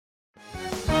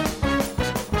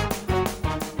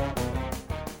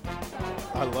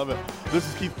love it. This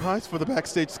is Keith Price for the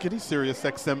Backstage Skinny Sirius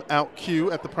XM Out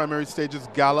Q at the Primary Stages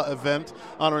Gala event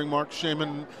honoring Mark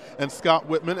Shaiman and Scott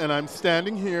Wittman. And I'm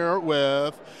standing here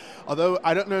with, although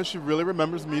I don't know if she really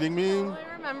remembers meeting me. I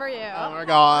remember you. Oh my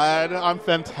God, I'm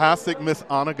fantastic, Miss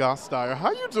Anna Gastayer.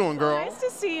 How you doing, girl? Nice to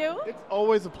see you. It's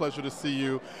always a pleasure to see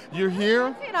you. You're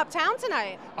here? We're in uptown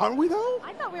tonight. Aren't we though?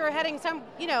 I thought we were heading some,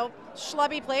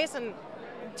 schlubby place in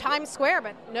Times Square,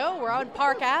 but no, we're on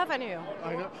Park Avenue.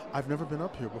 I know. I've never been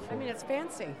up here before. I mean, it's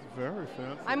fancy. It's very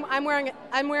fancy.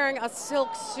 I'm wearing a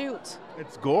silk suit.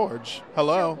 It's gorge.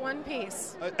 Hello. Silk one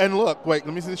piece. And look, wait,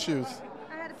 let me see the shoes.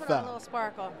 I had to put on a little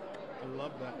sparkle. I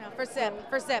love that. No, for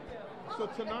zip. So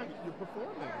tonight you're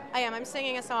performing. I am. I'm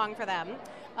singing a song for them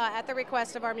at the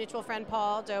request of our mutual friend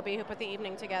Paul Doby, who put the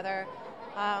evening together.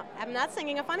 I'm not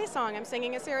singing a funny song. I'm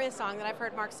singing a serious song that I've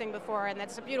heard Mark sing before, and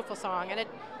that's a beautiful song. And it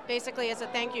basically is a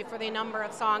thank you for the number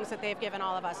of songs that they've given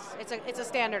all of us. It's a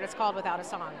standard. It's called Without a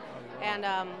Song, and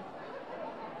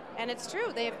it's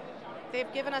true.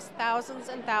 They've given us thousands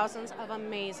and thousands of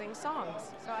amazing songs.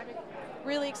 So I'm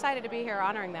really excited to be here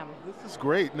honoring them. This is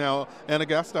great. Now, Anna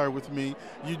Gastayer with me.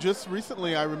 You just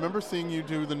recently, I remember seeing you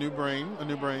do A New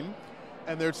Brain.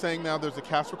 And they're saying now there's a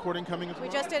cast recording coming as well?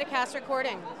 We just did a cast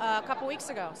recording a couple weeks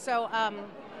ago. So,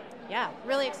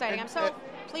 really exciting. I'm so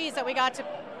pleased that we got to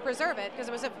preserve it because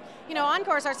it was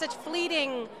encores are such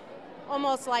fleeting,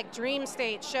 almost like dream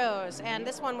state shows. And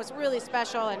this one was really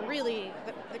special and really,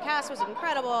 the cast was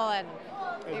incredible. And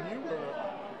you were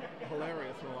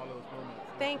hilarious in a lot of those moments.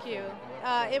 Thank you.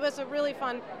 It was a really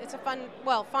fun, it's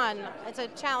a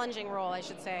challenging role, I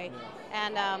should say,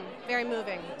 and very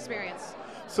moving experience.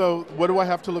 So what do I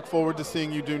have to look forward to seeing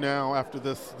you do now after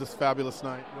this fabulous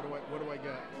night? What do I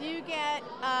get? You get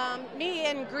me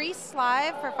in Grease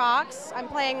live for Fox. I'm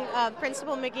playing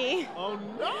Principal McGee. Oh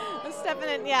no! I'm stepping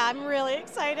in. Yeah, I'm really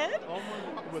excited. Oh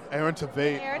my God! With Aaron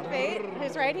Tveit. Aaron Tveit,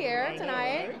 who's right here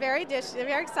tonight. Very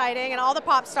exciting, and all the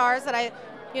pop stars that I,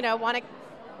 want to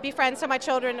be friends so my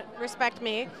children respect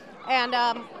me, and.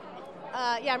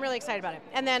 I'm really excited about it.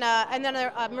 And then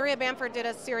Maria Bamford did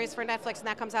a series for Netflix, and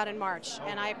that comes out in March.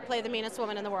 And I play the meanest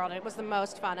woman in the world. It was the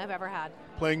most fun I've ever had.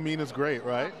 Playing mean is great,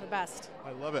 right? The best.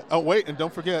 I love it. Oh, wait, and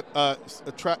don't forget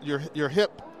your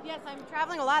hip. Yes, I'm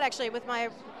traveling a lot, actually, with my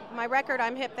record,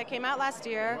 I'm Hip, that came out last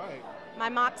year. Right. My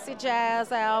Moxie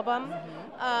Jazz album.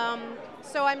 Mm-hmm.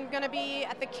 So I'm going to be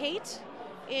at the Kate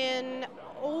in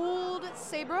Old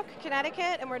Saybrook,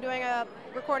 Connecticut, and we're doing a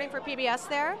recording for PBS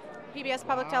there. PBS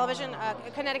Public Television,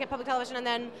 Connecticut Public Television, and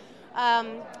then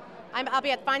I'll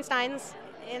be at Feinstein's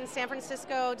in San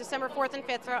Francisco December 4th and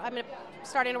 5th. I'm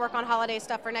starting to work on holiday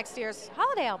stuff for next year's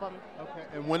holiday album. Okay,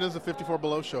 and when is the 54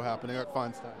 Below show happening at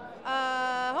Feinstein?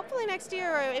 Hopefully next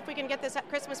year, if we can get this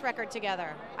Christmas record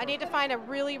together. I need to find a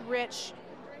really rich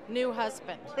new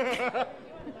husband.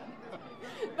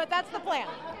 But that's the plan.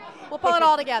 We'll pull it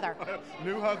all together.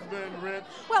 New husband, rich.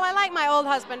 Well, I like my old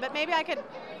husband, but maybe I could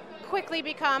quickly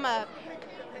become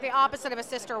the opposite of a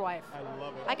sister wife. I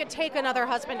love it. I could take another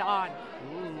husband on.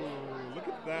 Ooh, look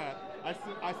at that.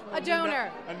 I a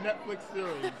donor. A Netflix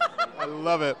series. I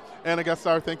love it. Anna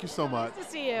Gastayer, thank you so much. Nice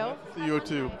to see you. Nice to see you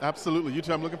too. Absolutely. You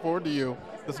too. I'm looking forward to you.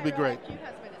 This will be great. Cute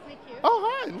husband. Thank you.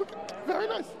 Oh, hi. Look, very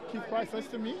nice. Keith Price, nice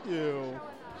to meet you.